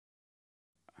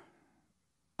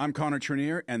I'm Connor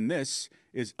Trenier, and this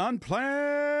is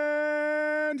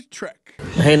Unplanned Trek.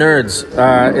 Hey nerds,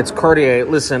 it's Cartier.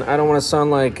 Listen, I don't want to sound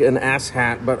like an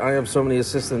asshat, but I have so many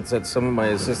assistants that some of my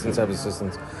assistants have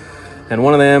assistants. And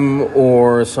one of them,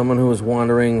 or someone who was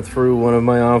wandering through one of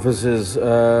my offices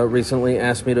recently,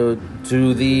 asked me to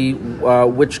do the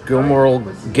which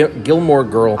Gilmore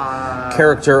Girl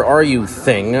character are you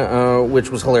thing,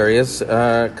 which was hilarious,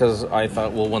 because I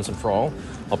thought, well, once and for all,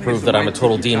 I'll prove that I'm a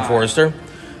total Dean Forrester.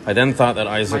 I then thought that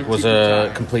Isaac was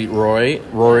a complete Rory,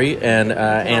 and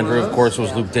Andrew, of course,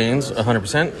 was Luke Danes,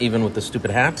 100%, even with the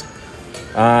stupid hat.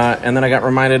 And then I got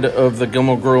reminded of the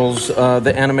Gilmore Girls,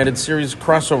 the animated series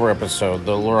crossover episode,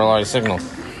 the Loreli Signal.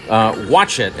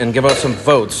 Watch it and give out some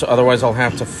votes, otherwise I'll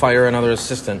have to fire another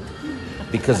assistant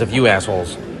because of you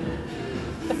assholes.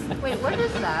 Wait, what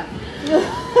is that?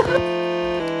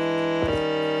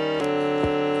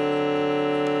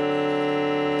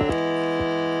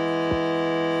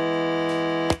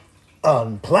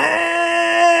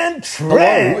 Unplanned Trek!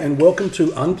 Hello and welcome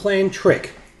to Unplanned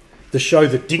Trek, the show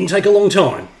that didn't take a long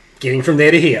time getting from there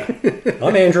to here.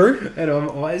 I'm Andrew. And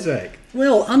I'm Isaac.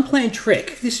 Well, Unplanned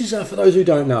Trek, this is for those who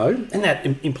don't know, and that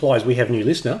implies we have a new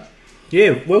listener.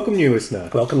 Yeah, welcome new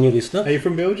listener. Welcome new listener. Are you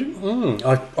from Belgium?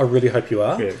 I really hope you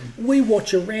are. Yeah. We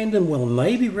watch a random,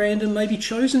 maybe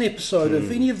chosen episode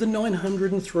of any of the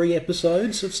 903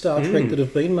 episodes of Star Trek that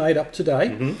have been made up to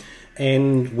date.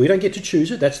 And we don't get to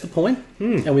choose it, that's the point.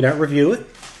 And we don't review it.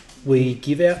 We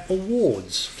give out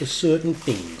awards for certain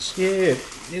things. Yeah,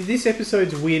 this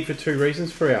episode's weird for two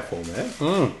reasons for our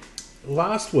format.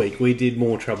 Last week we did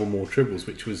More Trouble, More Tribbles,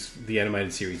 which was the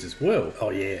animated series as well.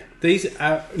 Oh, yeah. These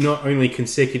are not only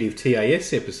consecutive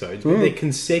TAS episodes, but they're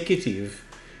consecutive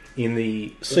in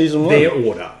the Season their one.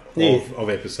 order of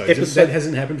episodes. Episode- That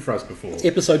hasn't happened for us before.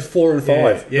 Episode 4 and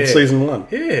 5 Yeah. of Season 1.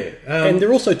 Yeah. And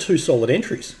they're also two solid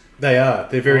entries. They are.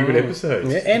 They're very good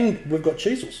episodes. Yeah, and we've got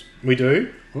Cheezels. We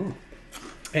do.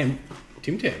 And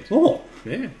Tim Tams. Oh,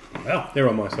 Yeah. wow. They're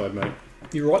on my side, mate.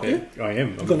 You right there? I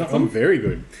am. got nothing? I'm very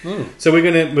good. So we're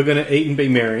gonna eat and be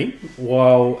merry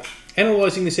while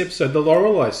analysing this episode, the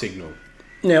Loreli Signal.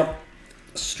 Now,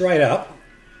 straight up,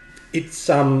 it's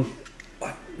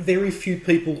very few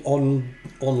people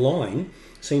online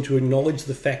seem to acknowledge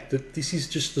the fact that this is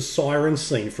just the siren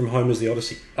scene from Homer's The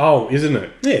Odyssey. Oh, isn't it?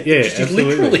 Yeah, It's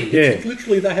literally. Yeah. It's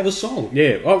literally, they have a song.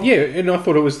 Yeah. Oh, yeah. And I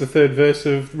thought it was the third verse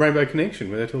of Rainbow Connection,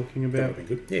 where they're talking about.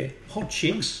 Yeah, hot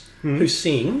chicks who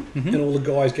sing, and all the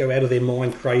guys go out of their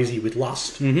mind crazy with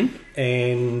lust,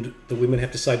 and the women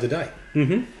have to save the day.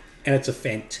 And it's a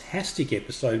fantastic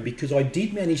episode because I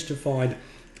did manage to find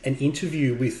an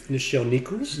interview with Nichelle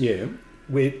Nichols. Yeah.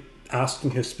 We're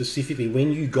asking her specifically,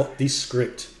 when you got this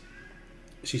script,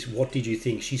 she said, what did you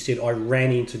think? She said, I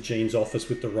ran into Gene's office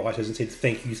with the writers and said,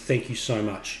 thank you so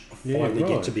much. I finally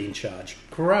get to be in charge.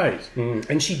 Great. And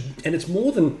it's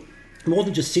more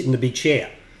than just sit in the big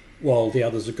chair while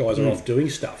the guys are off doing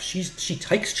stuff. She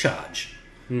takes charge.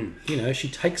 You know, she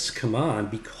takes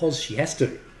command because she has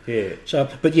to. Yeah. So,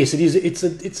 but yes,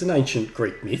 it's an ancient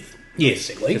Greek myth. Yes,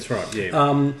 basically. that's right.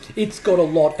 Yeah. It's got a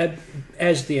lot,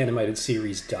 as the animated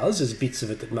series does. There's bits of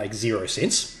it that make zero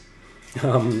sense.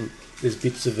 There's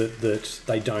bits of it that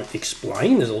they don't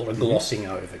explain. There's a lot of glossing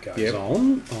over goes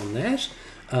on that.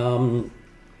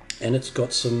 And it's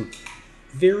got some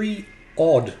very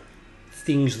odd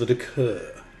things that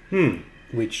occur,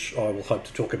 which I will hope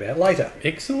to talk about later.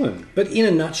 Excellent. But in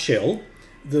a nutshell,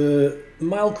 the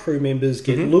male crew members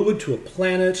get lured to a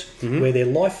planet where their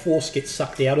life force gets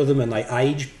sucked out of them and they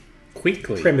age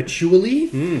Quickly.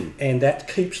 prematurely, and that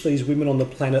keeps these women on the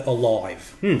planet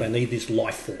alive. They need this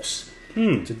life force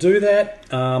to do that,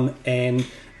 and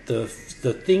the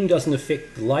thing doesn't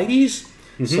affect the ladies,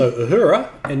 so Uhura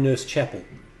and Nurse Chapel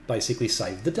basically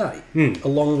save the day,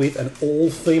 along with an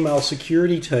all-female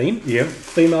security team,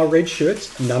 female red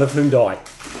shirts, none of whom die.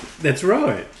 That's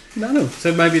right. None of them.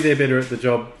 So maybe they're better at the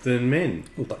job than men.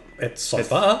 Well, it's so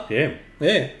far. Yeah.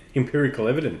 Yeah. Empirical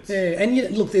evidence. Yeah, and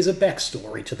yet, look, there's a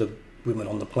backstory to the women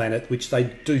on the planet, which they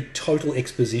do total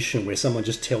exposition, where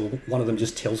one of them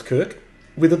just tells Kirk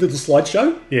with a little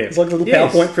slideshow. Yeah, it's like a little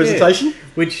PowerPoint presentation,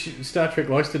 which Star Trek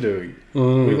likes to do.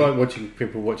 We like watching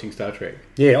people watching Star Trek.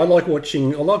 Yeah, I like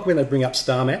when they bring up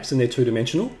star maps and they're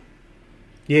two-dimensional.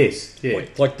 Yes, yeah,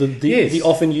 like the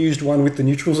often used one with the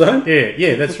neutral zone.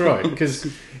 Yeah, that's right.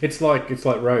 Because it's like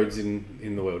roads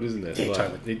in the world, isn't it? Yeah, like,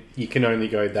 totally. You can only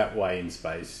go that way in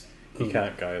space. You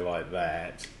can't go like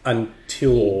that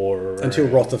until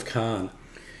Wrath of Khan,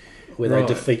 where Right.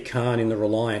 they defeat Khan in the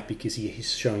Reliant because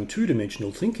he's showing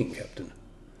two-dimensional thinking, Captain.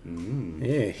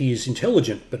 Yeah, he is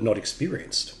intelligent but not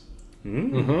experienced.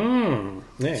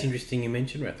 Mm-hmm. Yeah. It's interesting you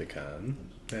mentioned Rathakan.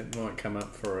 That might come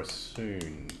up for us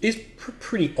soon. It's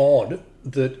pretty odd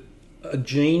that a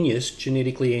genius,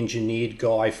 genetically engineered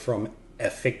guy from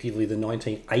effectively the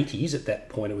 1980s, at that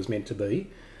point it was meant to be,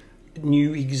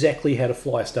 knew exactly how to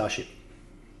fly a starship.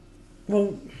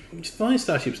 Well, flying a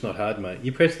starship's not hard, mate.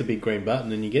 You press the big green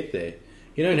button and you get there.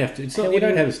 You don't have to. It's not. You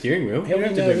don't have a steering wheel. You don't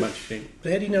have to do much.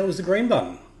 How do you know it was the green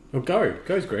button? Well,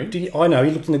 goes green. I know.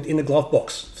 He looked in the glove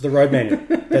box for the road manual.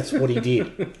 That's what he did.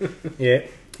 Yeah,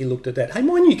 he looked at that. Hey,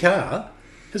 my new car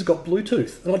has got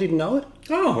Bluetooth, and I didn't know it.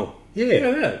 Oh,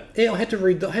 yeah. I had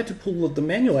to pull the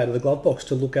manual out of the glove box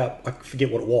to look up. I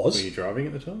forget what it was. Were you driving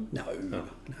at the time? No,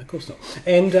 of course not.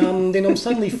 And then I'm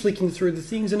suddenly flicking through the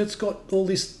things, and it's got all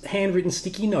this handwritten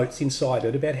sticky notes inside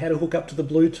it about how to hook up to the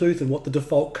Bluetooth and what the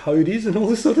default code is, and all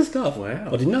this sort of stuff. Wow,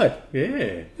 I didn't know.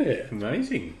 Yeah,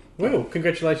 amazing. Well,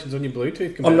 congratulations on your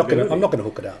Bluetooth. I'm not going to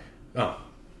hook it up. Oh,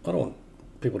 I don't want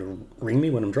people to ring me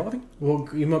when I'm driving. Well,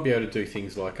 you might be able to do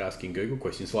things like asking Google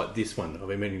questions, like this one. I've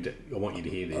been meaning to. I want you to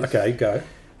hear this. Okay, go.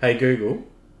 Hey Google,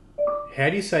 how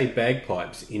do you say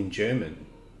bagpipes in German?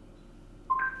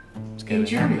 In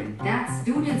German, that's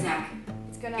Dudelsack.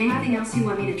 Anything else you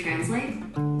want me to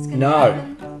translate?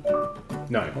 No.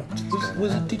 No.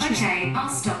 Did she? Okay, I'll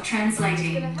stop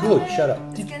translating. Good. Shut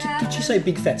up. Did she say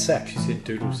big fat sack? She said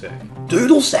doodle sack.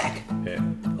 Doodle sack. Yeah.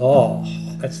 Oh,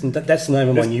 that's the name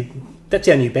of my new. That's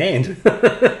our new band.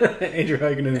 Andrew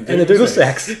Hogan and the Doodle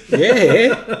Sacks.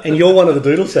 Yeah, and you're one of the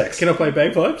Doodle Sacks. Can I play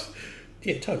bagpipes?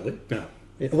 Yeah, totally. No.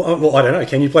 Yeah, well, I don't know.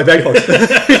 Can you play bagpipes?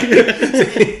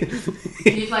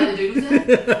 Can you play the doodle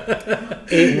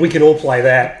set? We can all play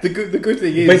that. The good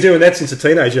thing is, been doing that since a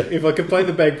teenager. If I could play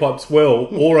the bagpipes well,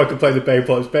 or I could play the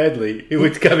bagpipes badly, it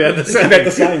would come out the same. About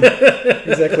the same.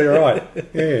 Exactly right.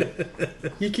 Yeah.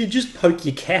 You could just poke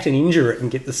your cat and injure it and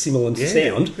get the similar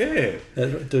sound. Yeah.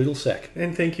 Doodle sack.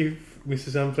 And thank you,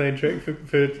 Mrs. Unplanned Trek,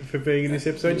 for being in this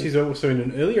episode. She's also in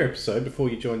an earlier episode before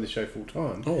you joined the show full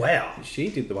time. Oh wow. She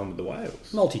did the one with the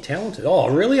whales. Multi-talented. Oh,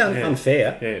 really?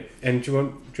 Unfair. Yeah. And do you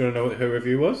want to know what her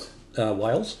review was?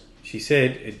 Whales. She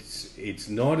said it's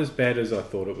not as bad as I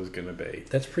thought it was going to be.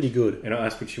 That's pretty good. And I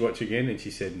asked would she watch again, and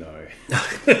she said no.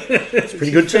 It's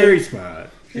pretty good too. Very smart.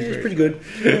 It's pretty good.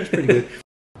 It's pretty good.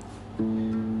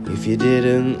 If you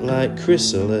didn't like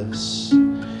Chrysalis,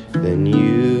 then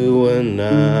you were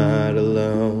not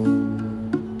alone.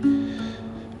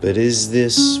 But is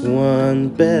this one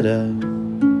better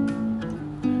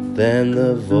than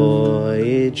the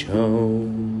voyage home?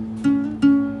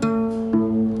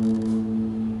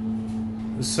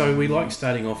 So we like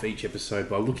starting off each episode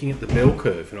by looking at the bell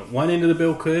curve. And at one end of the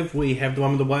bell curve, we have the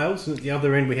one with the whales, and at the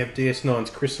other end, we have DS9's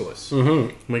Chrysalis. Mm-hmm.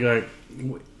 And we go,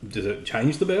 does it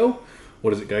change the bell? Or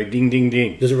does it go ding, ding,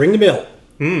 ding? Does it ring the bell?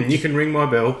 You can ring my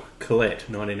bell, Colette,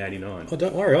 1989. Oh,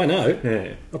 don't worry, I know.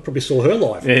 Yeah. I probably saw her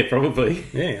live. Yeah, probably.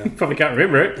 Yeah. Probably can't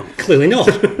remember it. Clearly not.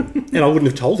 And I wouldn't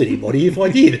have told anybody if I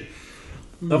did.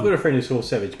 I've got a friend who saw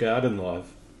Savage Garden live.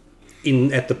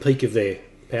 At the peak of their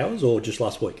powers, or just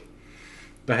last week?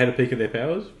 They had a peak of their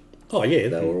powers? Oh yeah,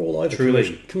 they were all over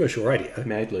Truly. commercial radio.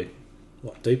 Madly.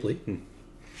 What, deeply?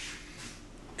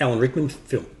 Alan Rickman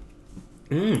film.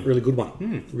 Really good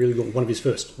one. Really good. One of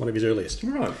his earliest.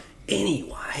 Right.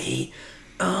 Anyway,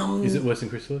 Is it worse than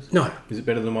Chrysalis? No. Is it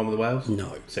better than the one with the whales?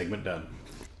 No. Segment done.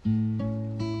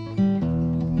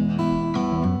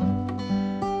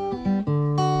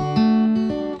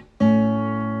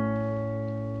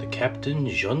 The Captain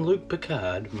Jean-Luc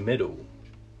Picard Medal.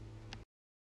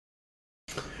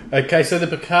 Okay, so the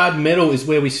Picard medal is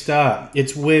where we start.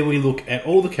 It's where we look at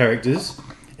all the characters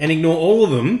and ignore all of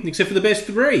them except for the best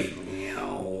three.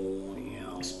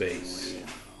 Space.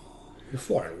 The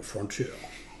final frontier.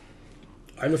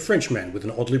 I'm a Frenchman with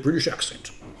an oddly British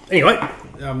accent. Anyway,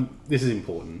 This is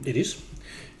important. it is.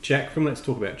 Jack from Let's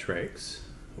Talk About Treks,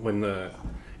 when the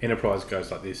Enterprise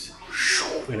goes like this,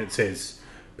 and it says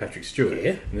Patrick Stewart,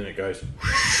 Yeah. and then it goes,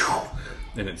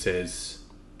 and it says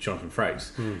Jonathan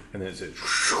Frakes, and then it says,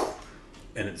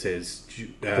 and it says...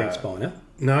 Brent Spiner,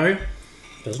 no,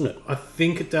 doesn't it? I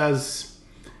think it does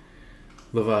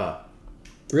LeVar.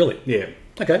 Really? Yeah.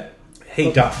 Okay.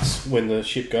 He ducks when the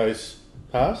ship goes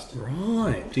past.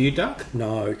 Right. Do you duck?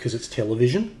 No, because it's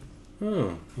television.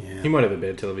 Oh. Yeah. He might have a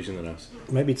better television than us.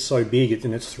 Maybe it's so big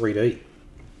and it's 3D.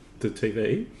 The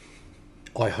TV?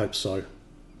 I hope so.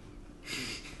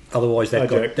 Otherwise, Hi,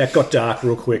 Jack. that got dark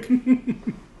real quick.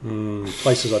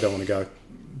 Places I don't want to go.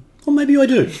 Or maybe I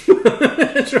do.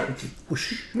 That's right.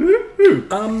 Whoosh.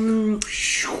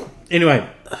 Anyway,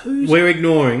 we're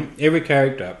ignoring every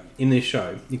character in this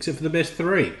show except for the best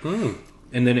three.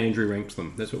 And then Andrew ranks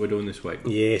them. That's what we're doing this week.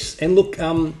 Yes, and look,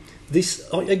 this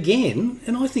again,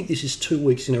 and I think this is 2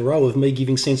 weeks in a row of me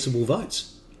giving sensible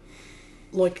votes.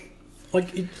 I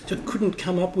couldn't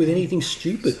come up with anything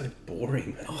stupid. So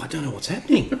boring. Oh, I don't know what's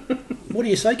happening. What do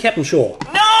you say, Captain Shaw?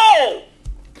 No!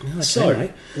 Okay, so,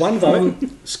 mate. One vote,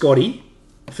 Scotty,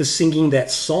 for singing that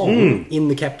song in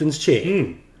the captain's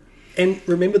chair. And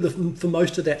remember, for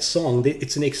most of that song,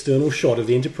 it's an external shot of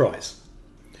the Enterprise.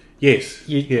 Yes.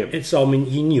 And so, I mean,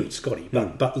 you knew it's Scotty,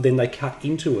 but then they cut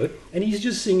into it, and he's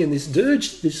just singing this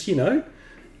dirge,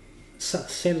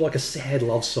 sounded like a sad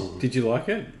love song. Did you like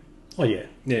it? Oh, yeah.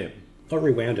 Yeah. I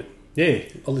rewound it. Yeah.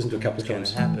 I listened to it a couple of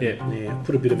times. Yeah.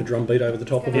 Put a bit of a drum beat over the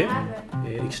top of it.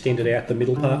 Yeah, extended out the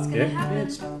middle part. Yeah,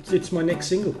 it's my next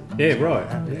single. Yeah, right.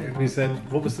 Yeah. Is that,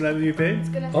 what was the name of your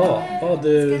band? The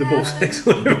Ball Sex.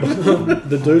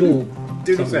 the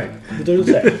Doodle Sack. The Doodle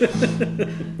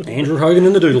Sack. Andrew Hogan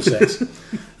and the Doodle Sacks.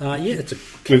 It's a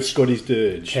With Scotty's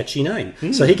dirge. catchy name.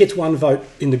 So he gets one vote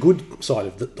in the good side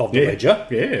of the ledger.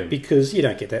 Yeah. Because you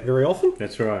don't get that very often.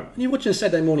 That's right. And you're watching a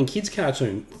Saturday morning kids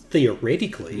cartoon,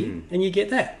 theoretically, and you get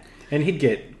that. And he'd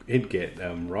get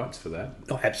rights for that.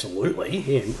 Oh, absolutely.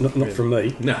 Yeah, not from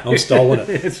me. No. I'm stolen it.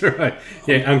 That's right.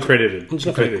 Yeah, uncredited. I'm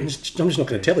just not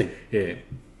going to tell him. Yeah.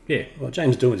 Yeah. Well,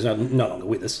 James Doohan is no longer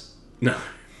with us. No.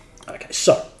 Okay,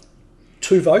 so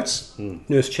 2 votes,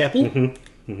 Nurse Chapel,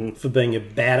 for being a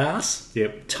badass,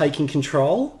 Yep. taking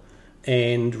control,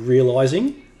 and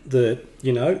realising that,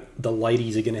 the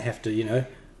ladies are going to have to,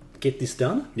 get this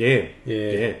done. Yeah.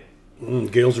 Yeah.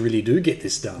 Girls really do get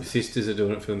this done. Sisters are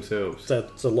doing it for themselves.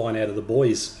 That's a line out of The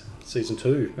Boys, season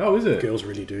 2. Oh, is it? Girls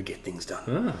really do get things done.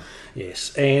 Ah.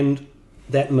 Yes, and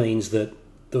that means that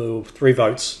the 3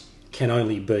 votes can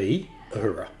only be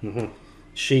Uhura.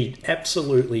 She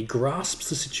absolutely grasps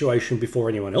the situation before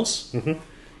anyone else.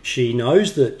 She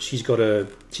knows that she's got to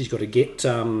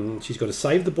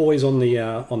save the boys on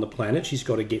the planet. She's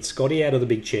got to get Scotty out of the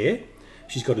big chair.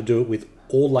 She's got to do it with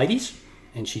all ladies,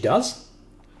 and she does.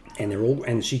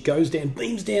 And she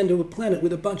beams down to a planet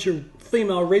with a bunch of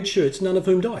female red shirts, none of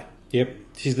whom die. Yep.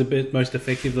 She's the most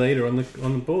effective leader on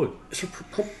the board. So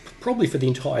probably for the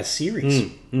entire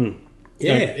series.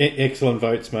 Yeah. No, excellent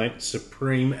votes, mate.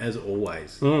 Supreme as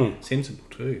always. Sensible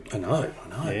too. I know.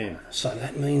 Yeah. So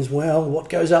that means, well, what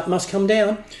goes up must come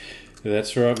down.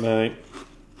 That's right, mate.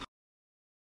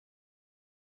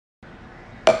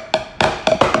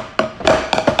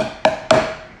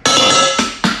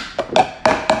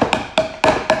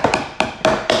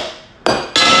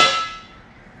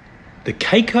 The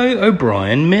Keiko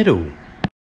O'Brien Medal.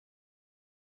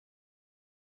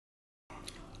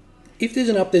 If there's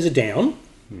an up, there's a down.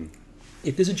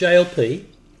 If there's a JLP,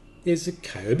 there's a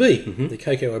KOB. The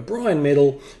Keiko O'Brien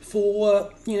Medal for,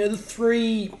 the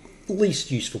 3 least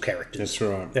useful characters. That's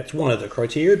right. That's one of the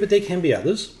criteria, but there can be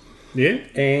others. Yeah.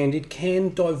 And it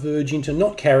can diverge into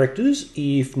not characters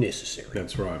if necessary.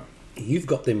 That's right. You've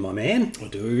got them, my man. I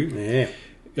do. Yeah.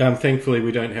 Thankfully,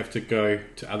 we don't have to go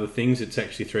to other things. It's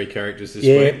actually 3 characters this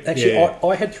Yeah, week. actually,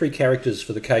 I had 3 characters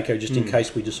for the Keiko just in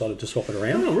case we decided to swap it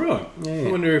around. Oh, right. Yeah.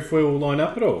 I wonder if we'll line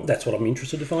up at all. That's what I'm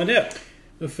interested to find out.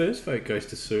 The first vote goes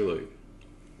to Sulu.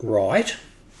 Right.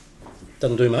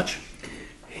 Doesn't do much.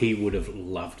 He would have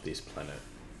loved this planet.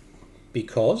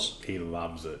 Because? He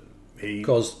loves it.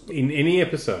 Because in any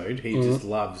episode, he just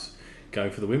loves going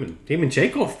for the women. Him and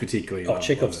Chekhov particularly. Oh,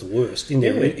 Chekhov's the worst in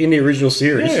Yeah. the original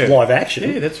series, Yeah. live action.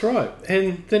 Yeah, that's right.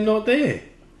 And they're not there.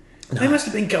 They must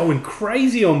have been going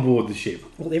crazy on board the ship.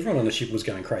 Well, everyone on the ship was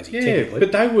going crazy, Yeah, technically.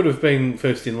 but they would have been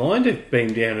first in line to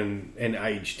beam down and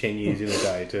age 10 years in a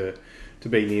day to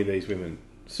be near these women.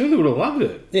 Sulu would have loved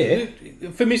it.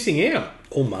 Yeah. For missing out.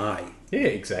 Oh my. Yeah,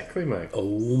 exactly, mate.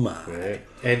 Oh my. Yeah.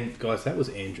 And guys, that was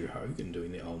Andrew Hogan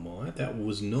doing the oh my. That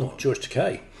was not George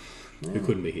Takei, who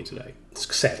couldn't be here today.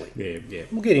 sadly. Yeah.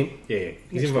 We'll get him. Yeah,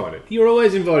 he's invited. You're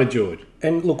always invited, George.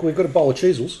 And look, we've got a bowl of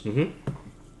cheesels. We've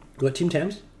got Tim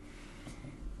Tams.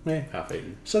 Yeah. Half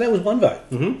eaten. So that was one vote.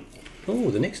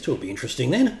 Oh, the next 2 will be interesting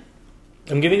then.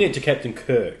 I'm giving it to Captain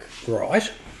Kirk.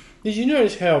 Right. Did you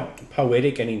notice how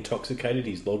poetic and intoxicated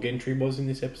his log entry was in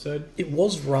this episode? It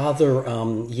was rather,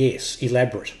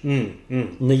 elaborate.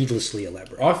 Needlessly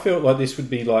elaborate. I felt like this would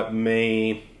be like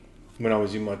me when I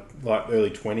was in my early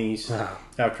 20s,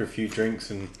 after a few drinks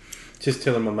and just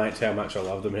telling my mates how much I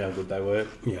loved them and how good they were.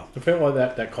 Yeah. I felt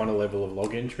like that kind of level of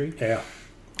log entry. Yeah.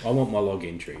 I want my log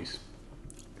entries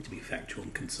to be factual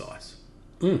and concise.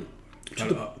 To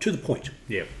the point.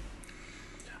 Yeah.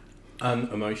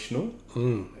 Unemotional,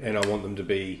 and I want them to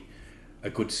be a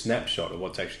good snapshot of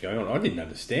what's actually going on. I didn't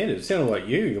understand it. It sounded like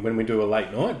you when we do a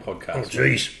late night podcast. Oh,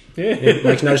 jeez. Yeah. It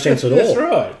makes no sense at all. That's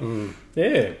right. Yeah,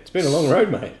 it's been a long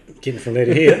road, mate. Getting from there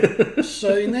to here.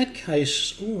 So in that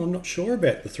case, I'm not sure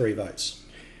about the 3 votes.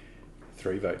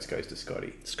 3 votes goes to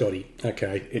Scotty. Scotty,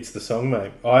 okay. It's the song,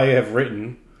 mate. I have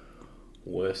written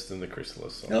worse than the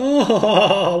Chrysalis song.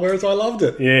 Oh, whereas I loved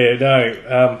it. Yeah,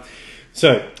 no.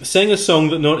 So, sang a song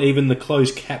that not even the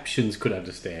closed captions could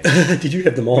understand. Did you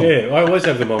have them on? Yeah, I always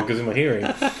have them on because of my hearing.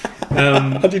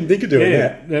 I didn't think of doing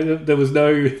that. There was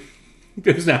no...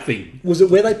 There was nothing. Was it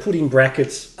where they put in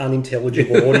brackets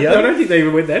unintelligible audio? I don't think they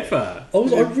even went that far. I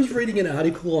was reading an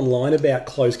article online about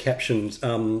closed captions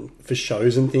for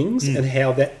shows and things, and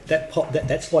how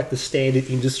that's like the standard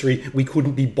industry. We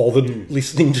couldn't be bothered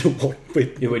listening to what.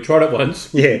 We tried it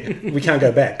once. Yeah, we can't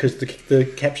go back because the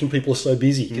caption people are so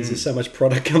busy because there's so much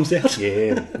product comes out.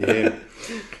 Yeah.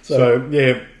 So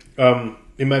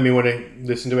it made me want to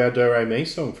listen to our Do Re Mi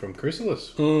song from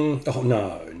Chrysalis. Oh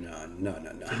no.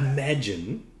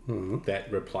 Imagine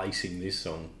that replacing this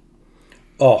song.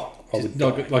 Oh, I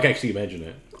would Like actually imagine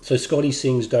it. So Scotty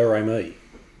sings Do Re Mi.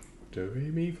 Do Re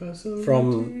Mi Fa Sol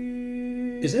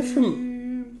From... Is that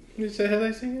from... Is that how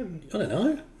they sing it? I don't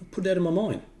know. I put that in my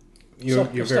mind. You're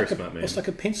very smart, man. I stuck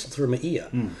a pencil through my ear.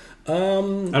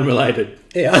 Unrelated.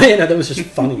 Yeah, no, that was just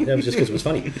funny. That was just because it was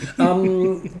funny.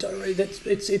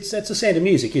 That's the sound of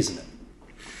music, isn't it?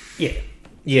 Yeah.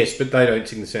 Yes, but they don't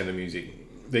sing the sound of music.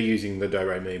 They're using the Do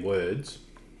Re Mi words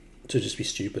To just be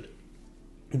stupid.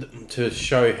 to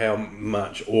show how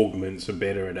much augments are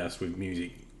better at us with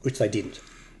music. Which they didn't.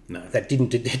 No, That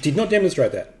did not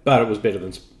demonstrate that. but it was better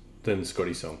than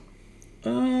Scotty's song.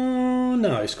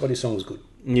 No, Scotty's song was good.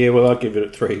 Yeah, well, I'd give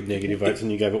it 3 negative votes, and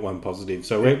you gave it 1 positive.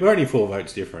 So we're only 4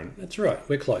 votes different. That's right.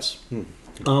 We're close.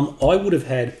 I would have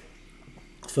had,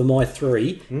 for my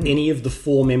 3, any of the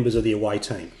 4 members of the away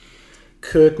team.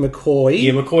 Kirk McCoy.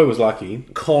 Yeah, McCoy was lucky.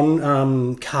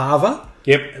 Con Carver.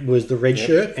 Yep. Was the red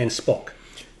shirt, and Spock.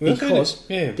 Well, Because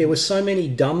yeah. there were so many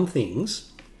dumb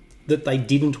things that they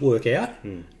didn't work out.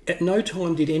 At no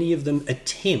time did any of them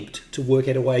attempt to work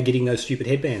out a way of getting those stupid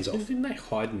headbands off. Didn't they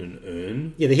hide in an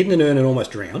urn? Yeah, they hid in an urn and almost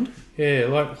drowned. Yeah,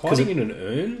 like hiding in an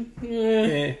urn?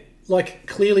 Yeah. Like,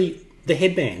 clearly, the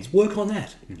headbands, work on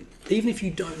that. Even if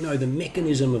you don't know the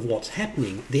mechanism of what's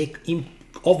happening, they're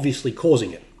obviously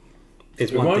causing it.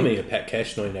 There's one Remind thing. me of Pat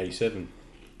Cash, 1987.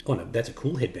 Oh, no, that's a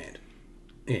cool headband.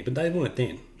 Yeah, but they weren't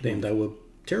then. Then they were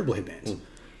terrible headbands.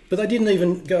 But they didn't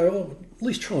even go, oh, at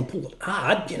least try and pull it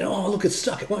hard. Oh, look, it's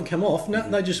stuck. It won't come off. No,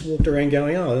 they just walked around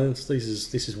going, oh, this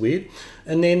is weird.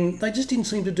 And then they just didn't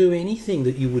seem to do anything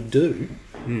that you would do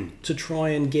to try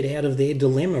and get out of their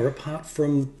dilemma apart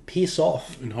from piss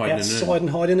off And hide in an outside and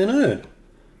hide in an urn.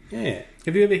 Yeah.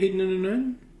 Have you ever hidden in an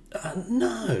urn?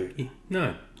 No.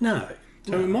 No.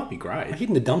 So it might be I great.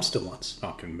 hid in a dumpster once.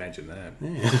 I can imagine that.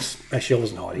 Yeah. Actually, I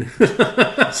wasn't hiding.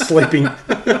 Sleeping.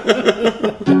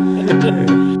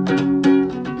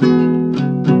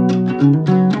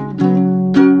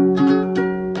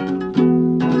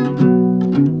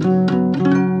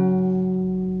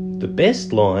 The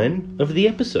best line of the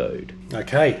episode.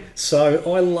 Okay,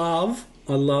 so I love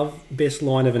best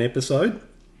line of an episode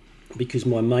because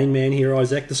my main man here,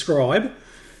 Isaac the Scribe,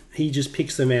 he just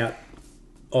picks them out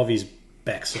of his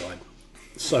backside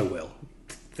so well.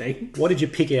 Thanks. What did you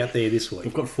pick out there this week?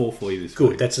 I've got 4 for you this Good,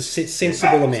 week. that's a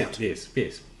sensible amount. Yes.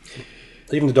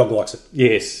 Even the dog likes it.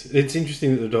 Yes. It's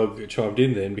interesting that the dog chimed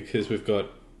in then because we've got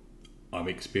I'm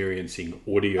experiencing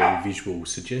audio-visual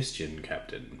suggestion,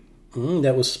 Captain.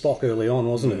 That was Spock early on,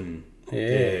 wasn't it?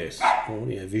 Yes.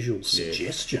 Audio visual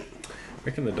suggestion. I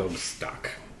reckon the dog's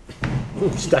stuck.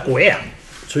 Stuck where?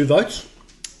 2 votes?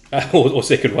 Or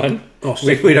second one. Oh,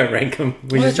 we don't rank them.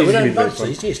 We We just don't usually vote first one.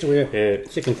 these. Yes, we Yeah.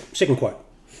 Second quote.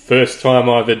 First time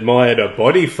I've admired a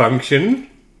body function.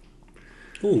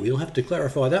 Oh, you'll have to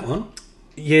clarify that one.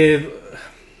 Yeah,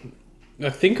 I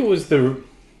think it was the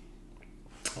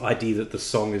idea that the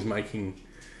song is making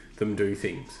them do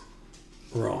things.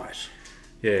 Right.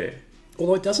 Yeah,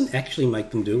 Although it doesn't actually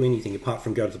make them do anything apart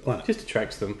from go to the planet. just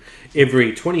attracts them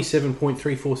every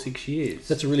 27.346 years.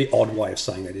 That's a really odd way of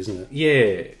saying that, isn't it?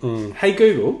 Yeah. Hey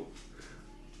Google,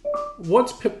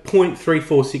 what's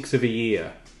 0.346 of a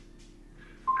year?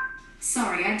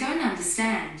 Sorry, I don't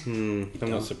understand.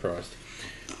 I'm not surprised.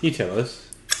 You tell us,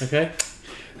 okay?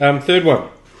 Third one.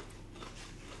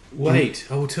 Wait,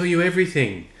 I will tell you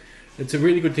everything. It's a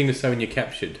really good thing to say when you're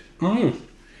captured.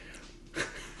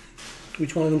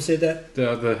 Which one of them said that?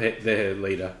 The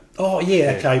leader. Oh,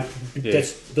 yeah, okay. Yeah.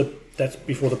 That's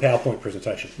before the PowerPoint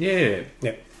presentation. Yeah.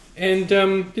 Yep. And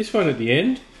this one at the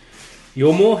end.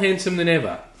 You're more handsome than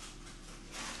ever.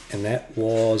 And that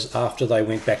was after they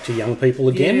went back to young people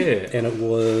again. Yeah. And it I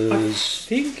was...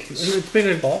 think it's been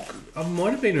a... I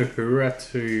might have been a hurrah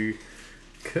to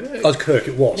Kirk. Oh, Kirk,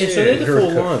 it was. Yeah, so they're the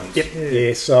Kirk. four ones. Yep.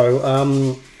 Yeah, so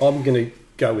I'm going to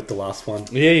go with the last one.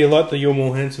 Yeah, you like the You're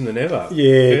More Handsome Than Ever.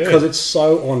 Yeah, because it's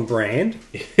so on brand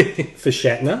for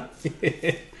Shatner.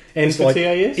 And It's for like,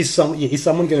 TAS? is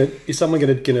someone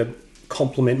gonna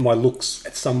compliment my looks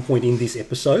at some point in this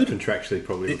episode? Contractually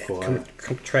probably required.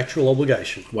 Contractual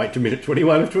obligation. Wait to minute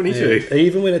 21 of 22. Yeah,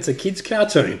 even when it's a kid's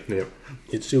cartoon, Yep.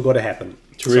 it's still got to happen.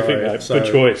 Terrific, mate.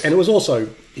 Good choice. And it was also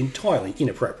entirely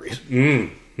inappropriate.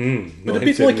 But a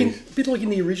bit like in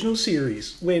the original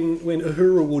series, when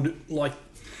Uhura would like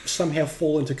somehow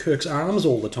fall into Kirk's arms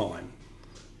all the time.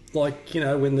 Like,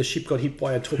 when the ship got hit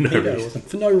by a torpedo or something,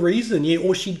 for no reason, yeah.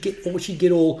 Or she'd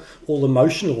get all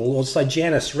emotional, or say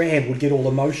Janice Rand would get all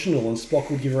emotional, and Spock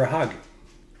would give her a hug,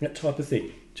 that type of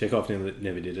thing. Chekhov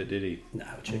never did it, did he? No,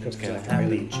 Chekhov's going to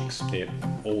alien chicks. Yeah,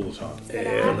 all the time.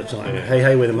 Yeah, all the time.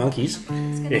 Hey, we're the monkeys.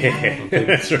 Yeah,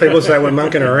 that's right. People say we're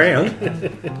monkeying around.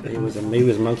 He was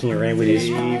monkeying around with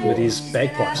his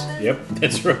bagpipes. Yep,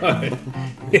 that's right.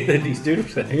 And his doodle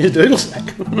sack. His doodle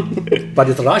sack. But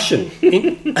it's Russian.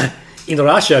 In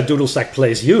Russia, doodle sack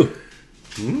plays you.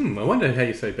 I wonder how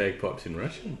you say bagpipes in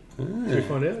Russian. Did we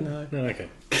find out? No, okay.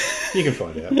 You can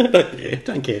find out. Yeah,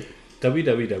 don't care.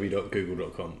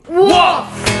 www.google.com.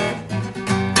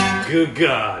 Good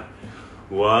God.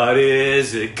 What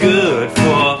is it good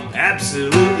for?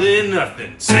 Absolutely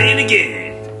nothing. Say it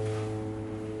again.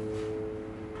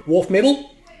 Wharf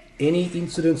medal. Any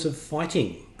incidents of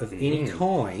fighting of any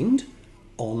kind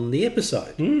on the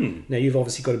episode. Now, you've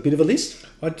obviously got a bit of a list.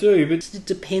 I do, but It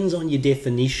depends on your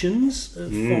definitions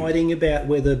of fighting, about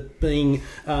whether being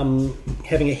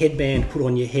having a headband put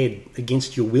on your head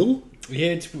against your will. yeah,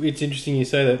 it's interesting you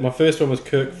say that. My first one was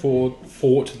Kirk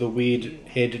fought the weird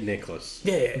head necklace.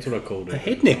 Yeah. That's what I called it. A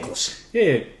head necklace.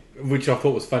 Yeah, which I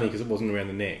thought was funny because it wasn't around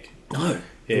the neck. No.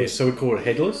 Yeah, so we call it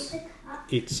headless.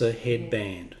 It's a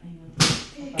headband.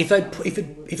 If they put It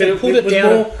it was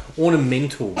down, more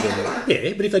ornamental than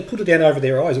yeah, but if they put it down over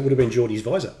their eyes, it would have been Geordie's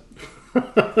visor.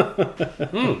 That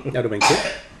would have been cool.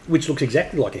 Which looks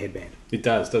exactly like a headband. it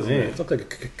does, doesn't Yeah, it? it's like a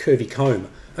curvy comb.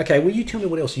 Okay, well, you tell me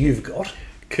what else you've got.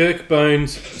 Kirk,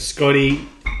 Bones, Scotty,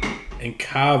 and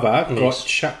Carver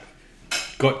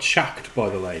got chucked by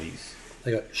the ladies.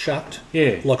 They got shucked.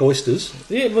 Yeah. Like oysters.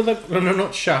 Yeah, well, no,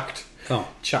 not shucked. Oh.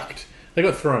 Chucked. They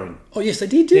got thrown. Oh, yes, they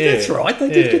did. Yeah. That's right. They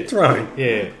did get thrown.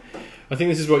 Yeah. I think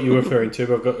this is what you're referring to,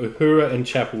 but I've got Uhura and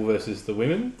Chapel versus the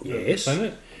women. of the Yes.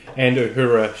 planet. And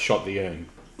Uhura shot the urn.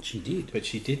 She did. But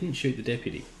she didn't shoot the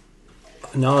deputy.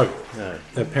 No. No.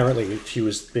 Apparently, she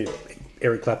was...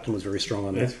 Eric Clapton was very strong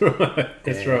on that. That's right.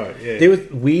 That's right, yeah. There was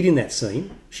weird in that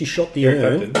scene. She shot the Eric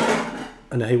urn. Clapton.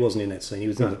 Oh, no, he wasn't in that scene. He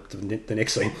was in the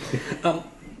next scene.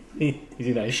 He's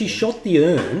in Asian. She shot the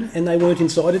urn and they weren't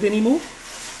inside it anymore.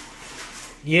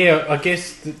 Yeah, I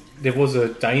guess there was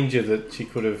a danger that she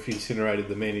could have incinerated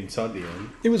the men inside the urn.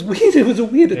 It was weird. It was a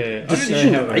weird Yeah, I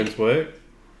decision don't know to how urns make. work.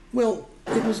 Well,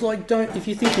 it was like, if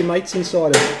you think your mate's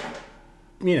inside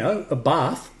a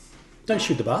bath, don't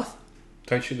shoot the bath.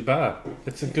 Don't shoot the bar.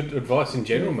 That's a good advice in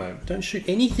general, mate. Don't shoot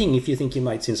anything if you think your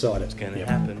mate's inside it. Going to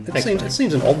happen. It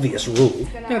seems an obvious rule.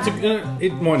 No,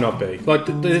 it might not be. Like,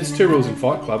 there's two rules in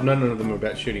Fight Club. None of them are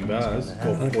about shooting bars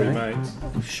or your mates.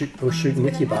 Or shooting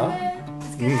with your bar.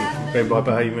 By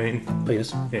bar, you mean?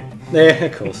 Penis. Yeah. Yeah,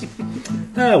 of course.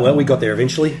 Oh, well, we got there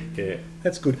eventually. Yeah.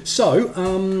 That's good.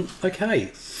 So,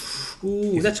 okay.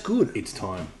 Ooh, that's good. It's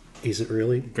time. Is it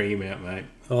really? Bring him out, mate.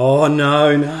 Oh,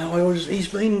 no. He's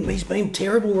been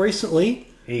terrible recently.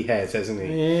 He has, hasn't he?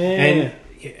 Yeah. And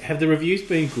have the reviews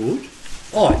been good?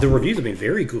 Oh, the reviews have been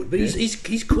very good, but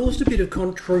he's caused a bit of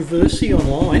controversy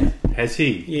online. Has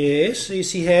he? Yes,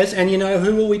 he has. And you know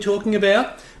who are we talking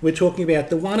about? We're talking about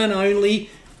the one and only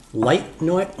Late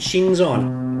Night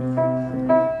Shinzon.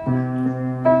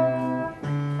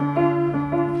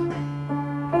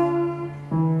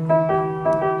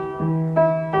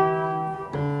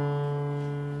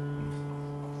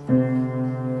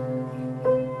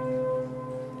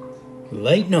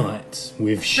 Late nights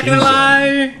with Not gonna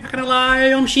lie,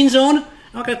 I'm Shinzon.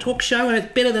 I got a talk show and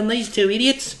it's better than these two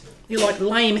idiots. You're like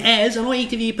lame as, and I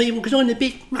interview people because I'm the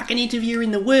best fucking interviewer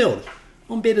in the world.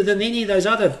 I'm better than any of those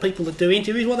other people that do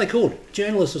interviews. What are they called?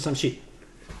 Journalists or some shit.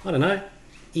 I don't know.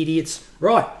 Idiots.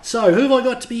 Right, so who have I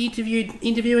got to be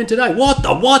interviewing today? What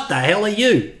the hell are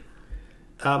you?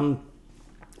 I'm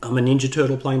a Ninja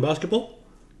Turtle playing basketball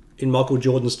in Michael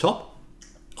Jordan's top.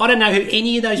 I don't know who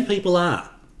any of those people are.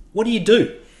 What do you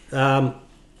do?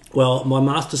 Well, my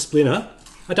master Splinter,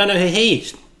 I don't know who he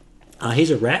is.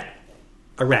 He's a rat.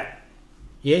 A rat.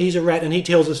 Yeah, he's a rat, and he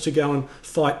tells us to go and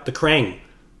fight the Krang.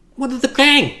 What are the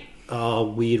Krang?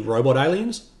 Weird robot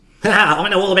aliens? I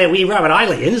know all about weird robot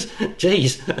aliens.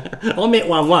 Jeez, I met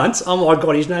one once. Oh my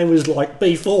god, his name was like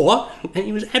B4, and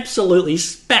he was absolutely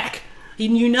spack. He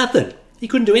knew nothing. He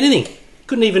couldn't do anything.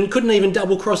 Couldn't even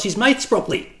double cross his mates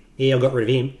properly. Yeah, I got rid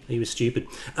of him. He was stupid.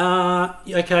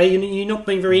 Okay, you're not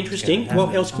being very interesting.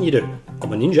 What else can you do?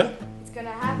 I'm a ninja.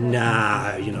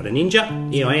 No, you're not a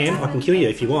ninja. Here I am. I can kill you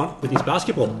if you want with this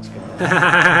basketball.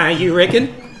 You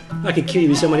reckon? I could kill you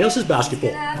with someone else's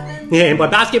basketball. Yeah, and by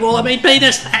basketball I mean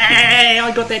penis. Hey,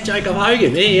 I got that joke of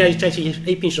Hogan. Yeah,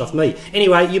 he pinched off me.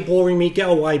 Anyway, you're boring me.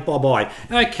 Go away. Bye-bye.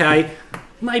 Okay,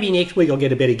 maybe next week I'll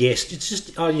get a better guest. It's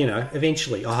just,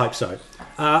 eventually. I hope so.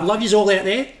 Love yous all out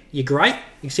there. You're great,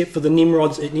 except for the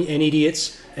Nimrods and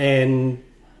idiots and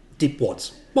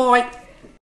dipwads. Bye.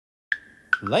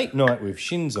 Late Night with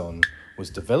Shins On was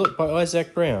developed by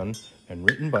Isaac Brown and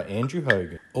written by Andrew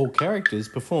Hogan. All characters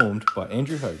performed by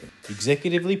Andrew Hogan.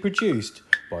 Executively produced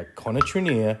by Connor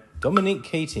Trenier, Dominique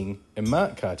Keating and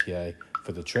Mark Cartier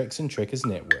for the Treks and Trekkers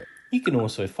Network. You can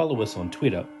also follow us on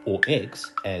Twitter or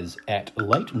X as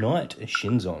 @Late Night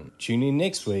Shins On. Tune in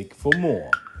next week for more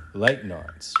Late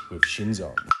Nights with Shins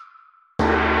On.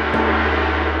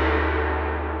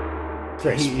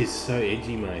 He is so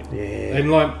edgy, mate. Yeah. And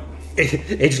like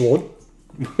Edgelord.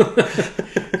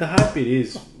 the hard bit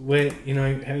is where,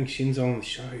 having Shins on the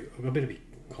show, I better be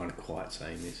kind of quiet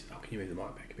saying this. Oh, can you move the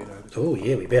mic back a bit over? Oh,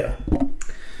 yeah, we better.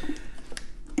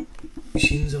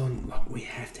 Shins on, like, we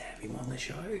have to have him on the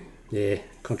show. Yeah,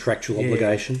 contractual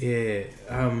obligation. Yeah.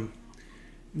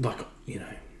 Like, you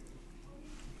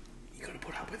got to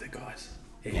put up with it, guys.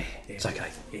 Yeah. It's okay.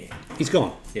 Yeah. He's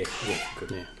gone. Yeah,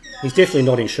 good. Yeah. He's definitely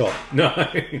not in shot. No.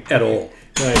 At all.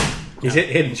 No. He's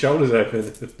head and shoulders over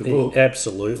the book.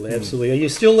 Absolutely. Are you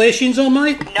still there, Shinzo,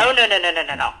 mate? No.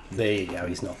 There you go.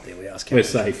 He's not there. We asked We're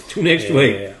Captain. safe. Till next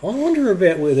week. I wonder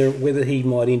about whether he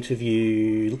might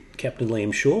interview Captain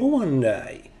Liam Shaw one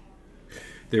day.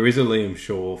 There is a Liam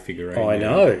Shaw figurine. I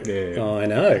know. Yeah. I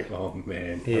know. Oh,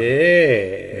 man.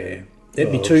 Yeah.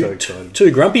 That'd be I'm two so excited.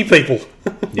 two grumpy people.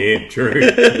 Yeah, true.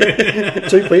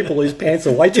 Two people whose pants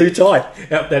are way too tight.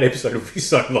 That episode will be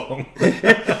so long.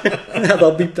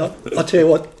 I'll tell you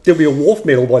what, there'll be a wharf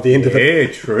medal by the end of it.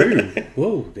 Yeah, true.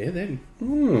 Whoa, there then.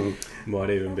 Might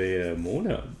even be more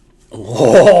now.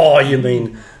 Oh, you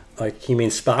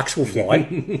mean sparks will fly?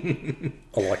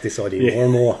 I like this idea more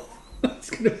and more.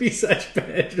 It's going to be such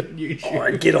bad on YouTube. All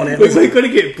right, get on it. We're going to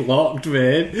get blocked,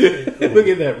 man. We'll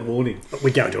get that warning.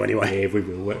 We're going to anyway. Yeah, we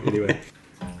will. Anyway.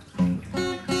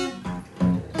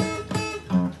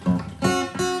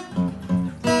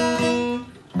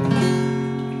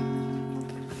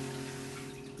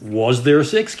 Was there a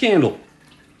sex scandal?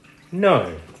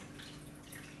 No.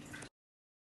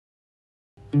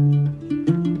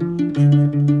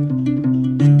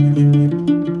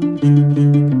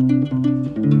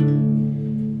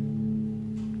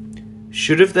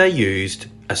 Should have they used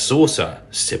a saucer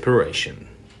separation?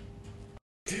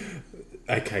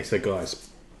 Okay, so guys,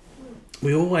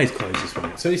 we always close this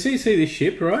one. So you see this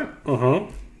ship, right? Uh-huh.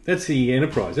 That's the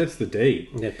Enterprise. That's the D.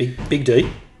 Yeah, big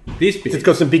D. This bit, It's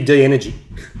got some big D energy.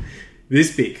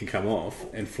 this bit can come off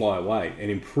and fly away and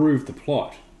improve the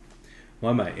plot.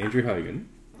 My mate Andrew Hogan,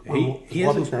 he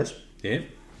has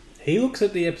he looks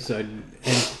at the episode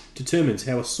and determines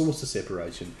how a saucer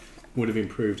separation would have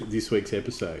improved this week's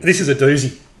episode. This is a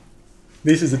doozy.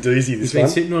 This He's been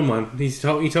sitting on one. He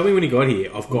told me when he got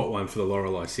here, I've got one for the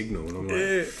Loreli signal, and I'm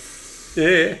like,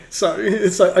 Yeah. So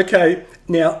okay.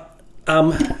 Now,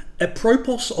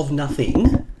 apropos of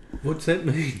nothing. what's that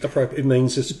mean? It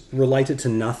means it's related to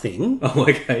nothing. Oh,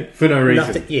 okay, for no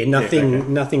reason.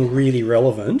 Nothing really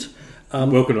relevant.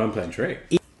 Welcome to Unplanned Trek.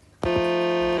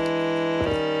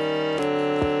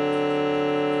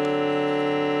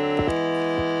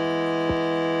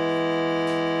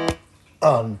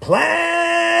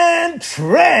 Unplanned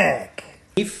Trek.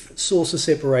 If saucer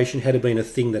separation had been a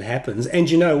thing that happens, and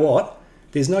you know what?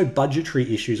 There's no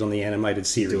budgetary issues on the animated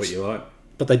series. Do what you like.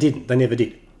 But they didn't. They never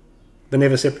did. They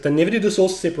never did a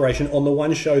saucer separation on the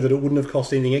one show that it wouldn't have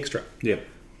cost anything extra. Yep.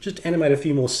 Just animate a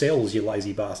few more cells, you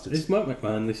lazy bastards. Is Mike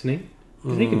McMahon listening?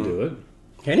 He can do it.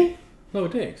 Can he? Lower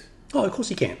Decks. Oh, of course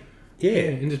he can. Yeah.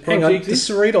 and does Hang on. The Prodigy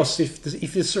exist? Cerritos,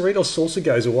 if the Cerritos saucer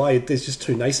goes away, there's just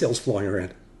two nacelles flying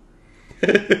around.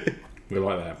 We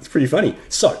like that. It's pretty funny.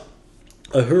 So,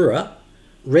 Uhura,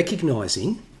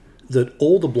 recognising that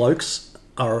all the blokes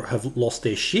have lost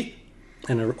their shit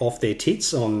and are off their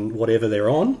tits on whatever they're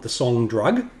on, the song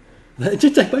drug, they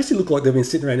basically look like they've been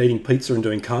sitting around eating pizza and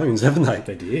doing cones, haven't they?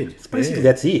 They did. Basically,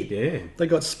 that's it. Yeah. They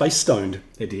got space stoned.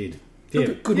 They did. Yeah.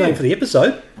 Good name for the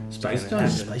episode. Space Stoned.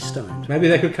 Space Stoned. Maybe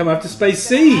they could come after Space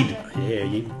Seed. Yeah,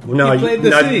 you plant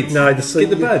the seeds. No, the seed.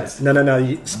 Get the buds. No.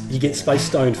 You get Space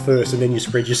Stoned first, and then you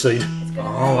spread your seed.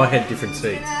 Oh, I had different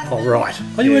seeds. Oh, right.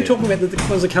 Oh, you weren't talking about the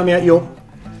ones that come out your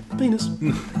penis.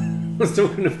 I was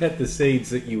talking about the seeds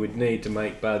that you would need to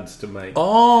make buds to make.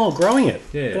 Oh, growing it.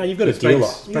 Yeah. No, you've got a Space- dealer.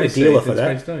 Space You've got a dealer seeds for and that.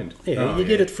 Space Stoned. Yeah, Oh, you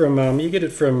get it from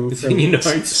It's in your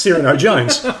notes. Cyrano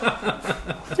Jones.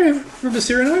 Do you remember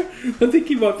Cyrano? I think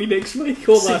he might be next week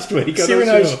or last week. I'm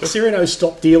not sure. Cyrano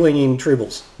stopped dealing in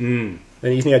tribbles. Mm.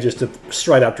 And he's now just a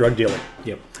straight up drug dealer.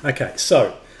 Yep. Okay,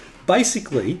 so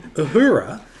basically,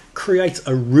 Uhura creates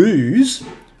a ruse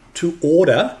to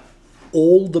order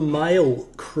all the male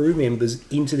crew members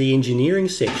into the engineering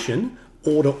section,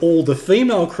 order all the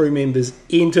female crew members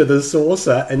into the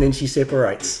saucer, and then she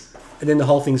separates. And then the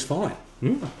whole thing's fine.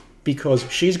 Because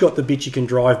she's got the bitch you can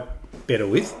drive better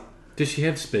with. Does she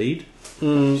have speed?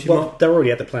 Well, they're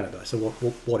already at the planet though, so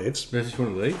whatevs. Does she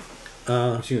want to leave?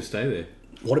 Is she going to stay there?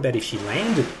 What about if she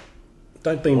landed?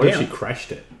 Don't beam What down. if she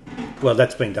crashed it? Well,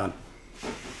 that's been done.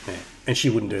 Yeah. And she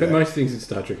wouldn't do But that. most things in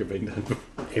Star Trek have been done.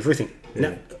 Everything. Yeah.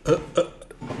 No,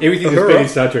 Everything that's Uhura- been in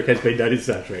Star Trek has been done in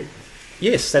Star Trek.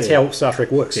 yes, that's how Star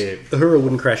Trek works. Yeah. Uhura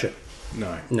wouldn't crash it.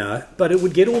 No. No, but it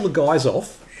would get all the guys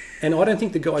off, and I don't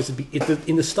think the guys would be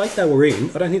in the state they were in.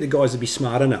 I don't think the guys would be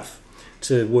smart enough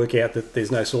to work out that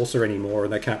there's no saucer anymore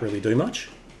and they can't really do much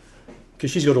because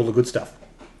she's got all the good stuff.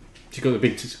 She's got the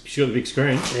big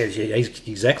screen. Yeah,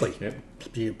 exactly. Yep.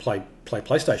 You play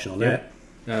PlayStation on that.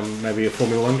 Maybe a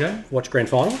Formula One game. Watch Grand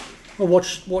Final, or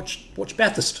watch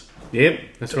Bathurst Yep,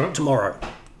 that's right. tomorrow,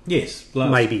 Yes,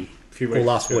 maybe. few Or weeks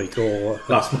last ago. week, or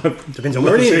Last month. depends on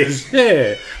where it is.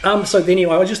 Yeah. So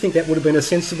anyway, I just think that would have been a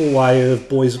sensible way of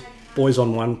boys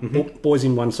on one, boys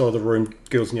in one side of the room,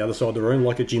 girls in the other side of the room,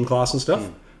 like a gym class and stuff.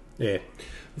 Yeah.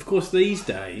 Of course, these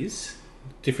days,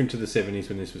 different to the 70s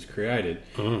when this was created,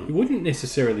 it wouldn't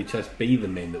necessarily just be the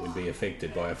men that would be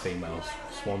affected by a female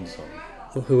swan song.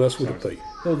 Well, who else would it be?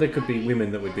 Well, there could be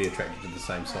women that would be attracted to the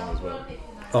same song as well.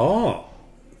 Oh,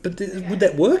 but would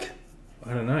that work?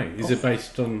 I don't know. Is it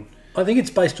based on... I think it's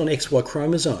based on XY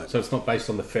chromosome. So it's not based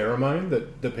on the pheromone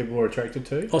that people are attracted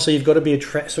to? Oh, so you've got to be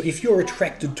attracted. So if you're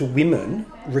attracted to women,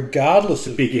 regardless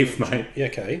of Big if, mate.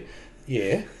 okay,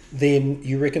 yeah, then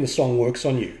you reckon the song works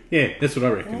on you. Yeah, that's what I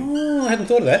reckon. Oh, I hadn't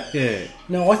thought of that. Yeah.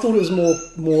 No, I thought it was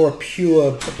more a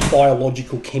pure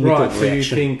biological chemical Right, so you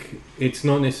reaction. think it's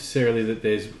not necessarily that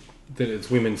it's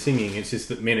women singing, it's just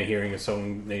that men are hearing a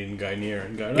song, needing to go near it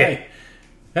and go,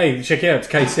 hey, check out, it's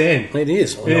K-San. It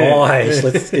is. Yeah. Nice.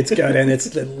 Let's go down.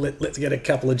 Let's get a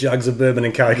couple of jugs of bourbon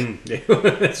and coke. Yeah,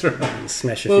 that's right. And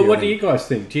smash a Well, few. what of do them. you guys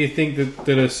think? Do you think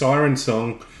that a siren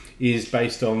song is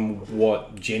based on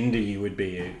what gender you would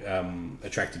be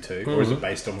attracted to, or is it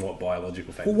based on what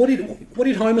biological factor? Well, what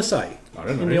did Homer say I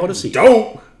don't know. in the Odyssey?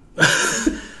 Don't!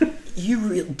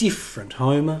 You different,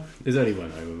 Homer. There's only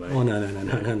one Homer, mate. Oh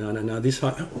no! This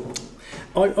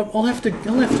I'll have to.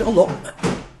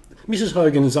 Mrs.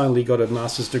 Hogan has only got a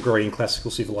master's degree in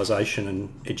classical civilization and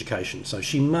education, so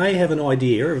she may have an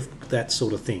idea of that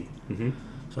sort of thing. Mm-hmm.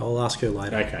 So I'll ask her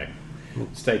later. Okay.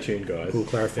 Stay tuned, guys. We'll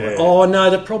clarify. Yeah. Oh no,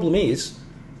 the problem is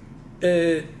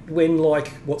when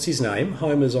what's his name?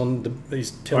 Homer's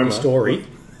he's telling the Homer. story,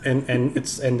 and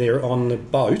they're on the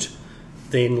boat.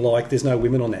 Then there's no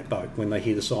women on that boat when they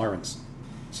hear the sirens.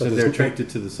 So they're attracted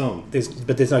to the song.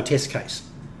 But there's no test case.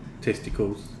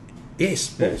 Testicles. Yes,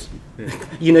 balls.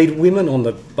 You need women on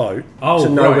the boat Oh, to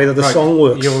know right, whether the right. song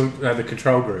works. You're the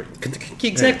control group.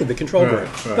 Exactly, the control Right,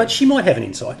 group. right. But she might have an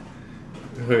insight,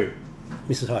 Who?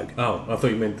 Mrs. Hogue. Oh, I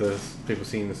thought you meant the people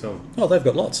singing the song. Oh, they've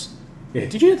got lots. Yeah.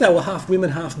 Did you know they were half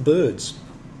women, half birds?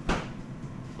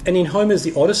 And in Homer's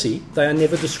The Odyssey, they are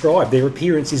never described. Their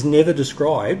appearance is never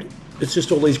described. It's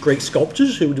just all these Greek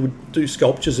sculptors who would do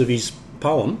sculptures of his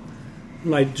poem,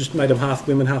 made them half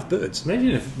women, half birds.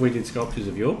 Imagine if we did sculptures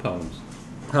of your poems.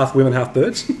 Half women, half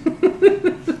birds.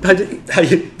 But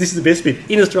hey, this is the best bit.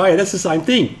 In Australia, that's the same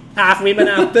thing. Half women,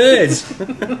 half birds.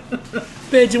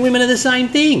 Birds and women are the same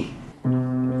thing.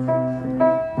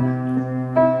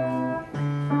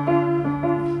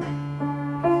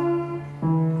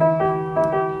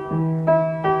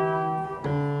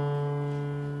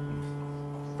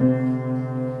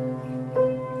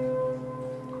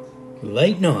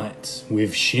 Late nights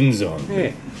with shins on.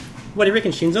 Yeah. What do you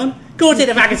reckon, Shinzon? God, they're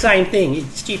the fucking same thing, you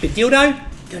stupid dildo.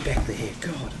 Go back there,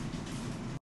 God.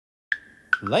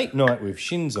 Late Night with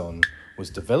Shins On was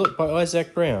developed by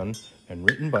Isaac Brown and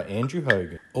written by Andrew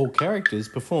Hogan. All characters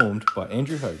performed by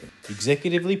Andrew Hogan.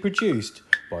 Executively produced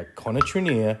by Connor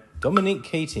Trenier, Dominique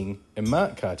Keating and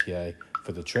Mark Cartier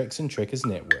for the Treks and Trekkers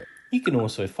Network. You can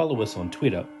also follow us on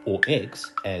Twitter or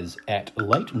X as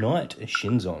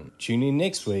 @LateNightShinzon. Tune in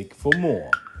next week for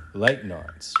more Late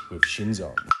Nights with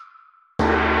Shinzon.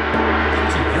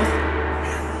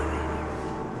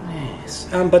 Yes.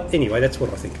 But anyway, that's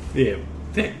what I think. Yeah.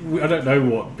 I don't know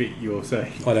what bit you're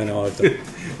saying. I don't know either.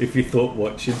 If you thought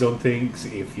what Shinzon thinks,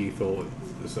 if you thought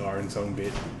the Siren Song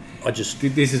bit.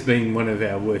 This has been one of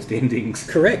our worst endings.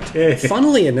 Correct. Yeah.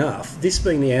 Funnily enough, this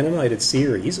being the animated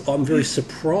series, I'm very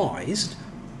surprised,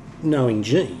 knowing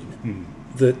Gene,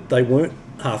 that they weren't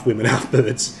half women, half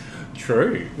birds.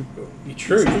 True.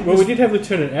 Well, we did have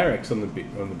Lieutenant Arax on the bridge.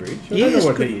 I don't know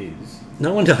what he is.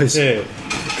 No one knows. Yeah.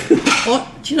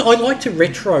 I like to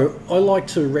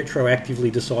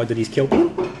retroactively decide that he's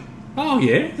Kelpian. Oh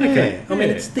yeah. Okay. Yeah. I mean,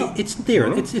 it's there.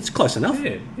 Right. It's close enough.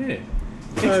 Yeah.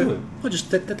 So Excellent.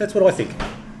 That's what I think.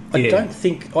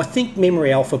 I think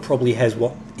Memory Alpha probably has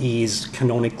what he is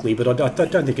canonically, but I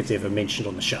don't think it's ever mentioned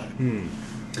on the show.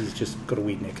 He's just got a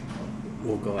weird neck.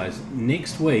 Well, guys,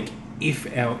 next week, if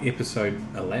our episode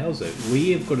allows it,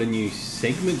 we have got a new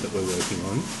segment that we're working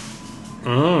on.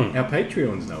 Our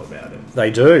Patreons know about it.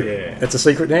 They do. Yeah. It's a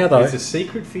secret now, though. It's a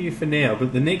secret for you for now,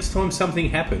 but the next time something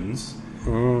happens,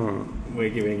 we're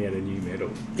giving out a new medal.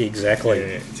 Exactly.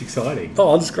 Yeah, it's exciting.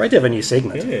 Oh, it's great to have a new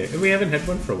segment. Yeah, and we haven't had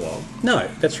one for a while. No,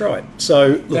 that's right.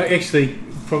 So, No, actually,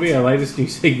 probably our latest new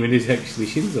segment is actually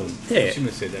Shinzon. Yeah. I shouldn't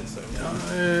have said that so.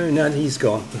 No, he's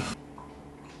gone.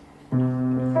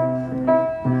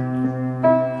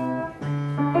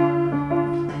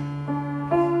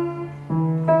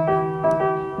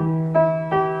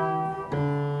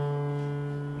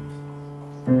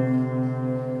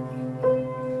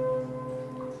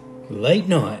 Late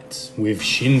Nights with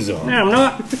Shinzon. No, I'm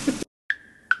not.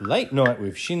 Late Night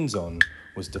with Shinzon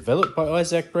was developed by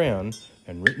Isaac Brown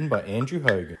and written by Andrew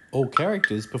Hogan. All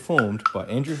characters performed by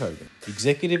Andrew Hogan.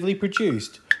 Executively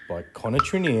produced by Connor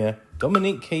Trenier,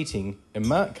 Dominique Keating and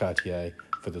Mark Cartier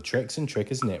for the Treks and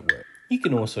Trekkers Network. You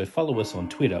can also follow us on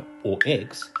Twitter or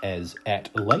X as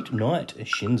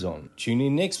 @LateNightShinzon. Tune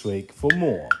in next week for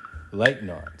more Late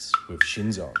Nights with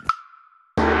Shinzon.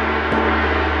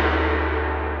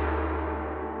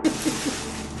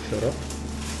 Shut up.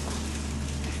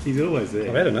 He's always there.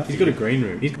 I've had enough. He's got a green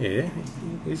room. He's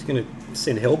going to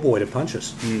send Hellboy to punch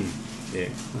us. Yeah.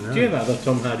 Do you have other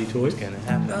Tom Hardy toys? Gonna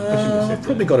happen. I've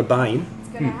probably got a Bane.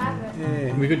 It's gonna happen.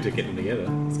 Yeah. We're good to get them together.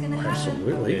 It's gonna happen.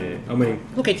 Absolutely. Yeah. I mean,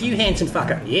 Look at you, handsome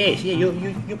fucker. Yes, yeah,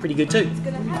 you're pretty good too. It's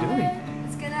gonna happen.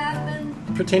 It's gonna happen.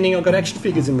 Pretending I've got action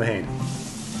figures in my hand.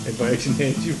 and by action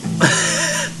hands, you.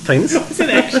 Penis? It's an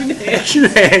action hand. Action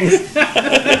hands.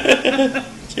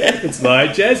 It's my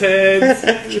jazz hands.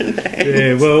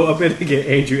 Yeah, well, I better get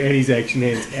Andrew and his action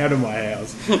hands out of my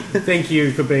house. Thank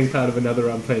you for being part of another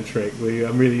Unplanned Trek. We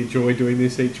really enjoy doing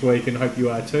this each week and hope you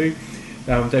are too.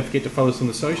 Don't forget to follow us on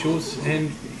the socials,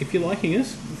 and if you're liking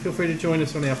us, feel free to join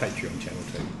us on our Patreon channel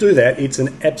too. Do that. It's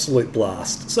an absolute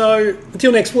blast. So,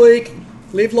 until next week,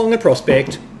 live long and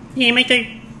prospect. Yeah, me too.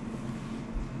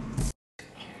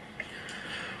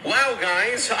 Wow,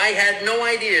 guys, I had no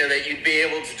idea that you'd be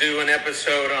able to do an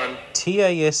episode on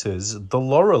TAS's The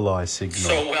Loreli Signal.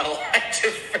 so well. I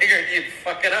just figured you'd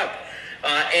fuck it up.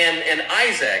 And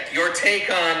Isaac, your take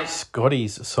on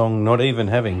Scotty's song Not Even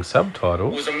Having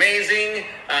Subtitles. was amazing.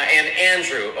 And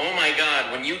Andrew, oh my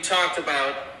God, when you talked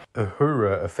about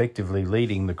Uhura effectively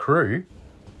leading the crew.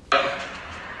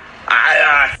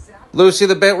 Lucy,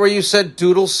 the bit where you said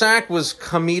doodle sack was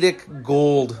comedic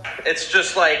gold. It's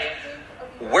just like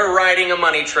we're riding a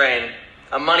money train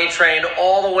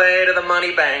all the way to the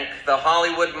money bank, the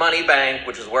Hollywood money bank,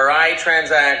 which is where I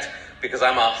transact because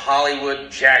I'm a Hollywood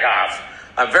jagoff.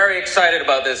 I'm very excited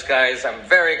about this, guys. I'm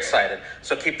very excited.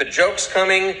 So keep the jokes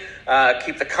coming,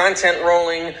 keep the content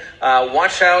rolling.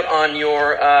 Watch out on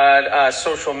your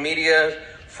social media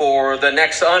for the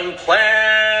next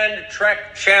Unplanned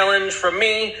Trek challenge from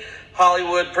me,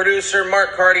 Hollywood producer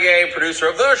Mark Cartier, producer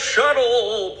of the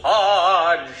Shuttle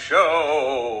Pod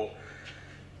Show.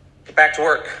 Get back to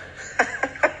work.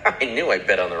 I knew I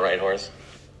bet on the right horse.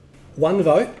 One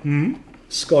vote,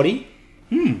 Scotty,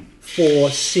 for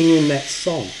singing that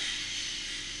song.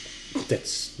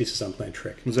 This is Unplanned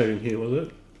Trek. Was that in here, was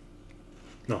it?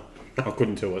 No. I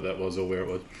couldn't tell what that was or where it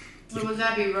was. It was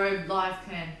Abbey Road live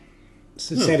cam. It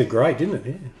sounded great, didn't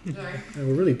it? Yeah. Sorry. They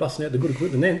were really busting out the good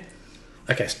equipment then.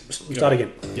 Okay, start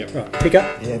again. Yep. Right, pick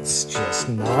up. It's just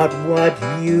not what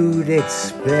you'd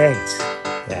expect.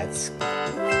 That's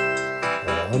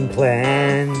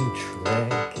Unplanned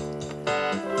Trek.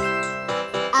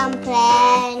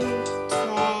 Unplanned Trek.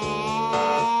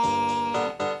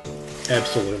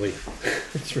 Absolutely.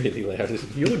 It's really loud,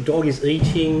 isn't it? Your dog is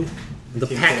eating the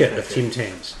packet of Tim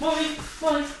Tams.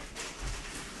 I'll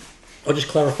just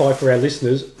clarify for our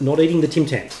listeners, not eating the Tim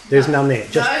Tams. There's none there.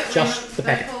 Just the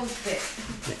packet.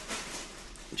 Yeah.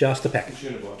 Just the packet.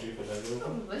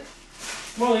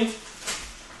 Probably.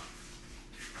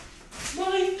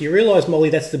 Molly. Do you realise, Molly,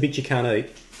 that's the bit you can't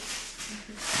eat?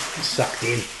 Sucked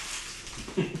in.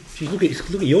 Jeez,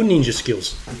 look at your ninja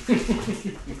skills. Mate,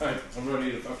 I'm not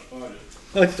here to fuck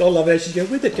spiders. I love how she's going,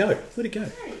 where'd it go? Where'd it go?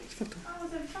 Hey, I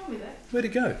was having fun with it. Where'd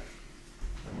it go?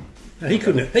 No, he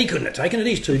couldn't have taken it.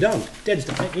 He's too dumb. Dad's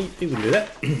the he wouldn't do that.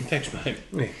 Thanks, mate.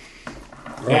 Yeah.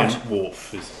 Right. And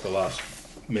Worf is the last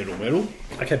medal.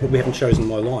 Okay, but we haven't chosen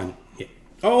my line yet.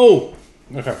 Oh!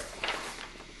 Okay.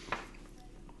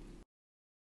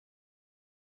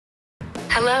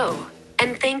 Hello,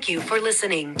 and thank you for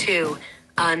listening to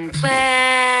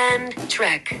Unplanned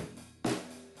Trek.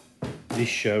 This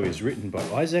show is written by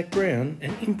Isaac Brown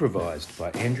and improvised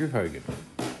by Andrew Hogan.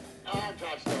 I'm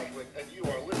Todd Stashwick, and you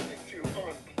are listening to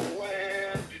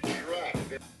Unplanned Trek.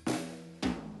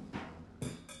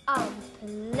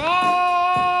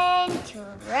 Unplanned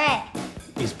Trek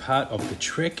is part of the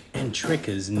Trek and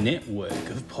Trekkers network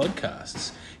of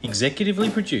podcasts,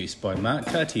 executively produced by Mark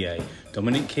Cartier,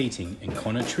 Dominic Keating, and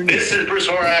Connor Trinier. This is Bruce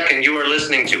Horak, and you are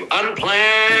listening to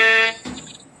Unplanned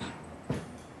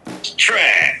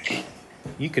Trek.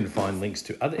 You can find links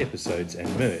to other episodes and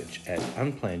merch at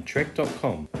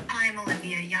unplannedtrek.com. I'm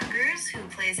Olivia Youngers, who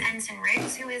plays Ensign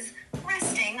Riggs, who is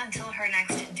resting until her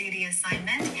next duty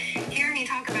assignment. Hear me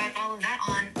talk about all of that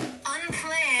on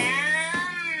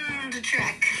Unplanned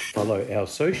Trek. Follow our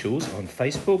socials on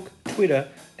Facebook, Twitter,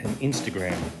 and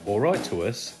Instagram, or write to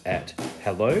us at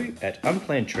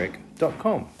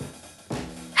hello@unplannedtrek.com.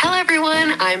 Hello,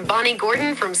 everyone. I'm Bonnie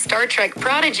Gordon from Star Trek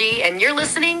Prodigy, and you're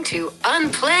listening to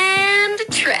Unplanned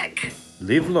Trek.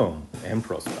 Live long and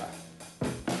prosper.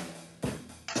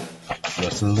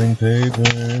 Wrestling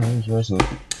papers, wrestling.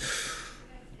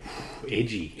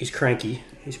 Edgy. He's cranky.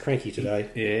 He's cranky today.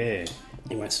 Yeah.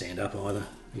 He won't stand up either.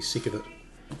 He's sick of it.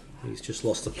 He's just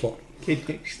lost the plot. Can you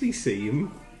actually see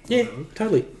him? Yeah,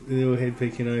 totally. The little head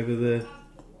peeking over the...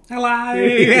 Hello,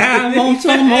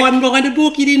 I'm hiding behind a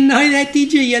book. You didn't know that,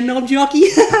 did you, you knob jockey?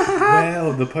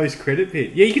 Wow, the post-credit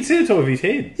bit. Yeah, you can see the top of his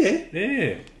head. Yeah.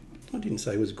 Yeah. I didn't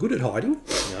say he was good at hiding.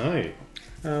 No.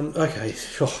 Okay.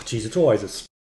 Oh, geez, it's always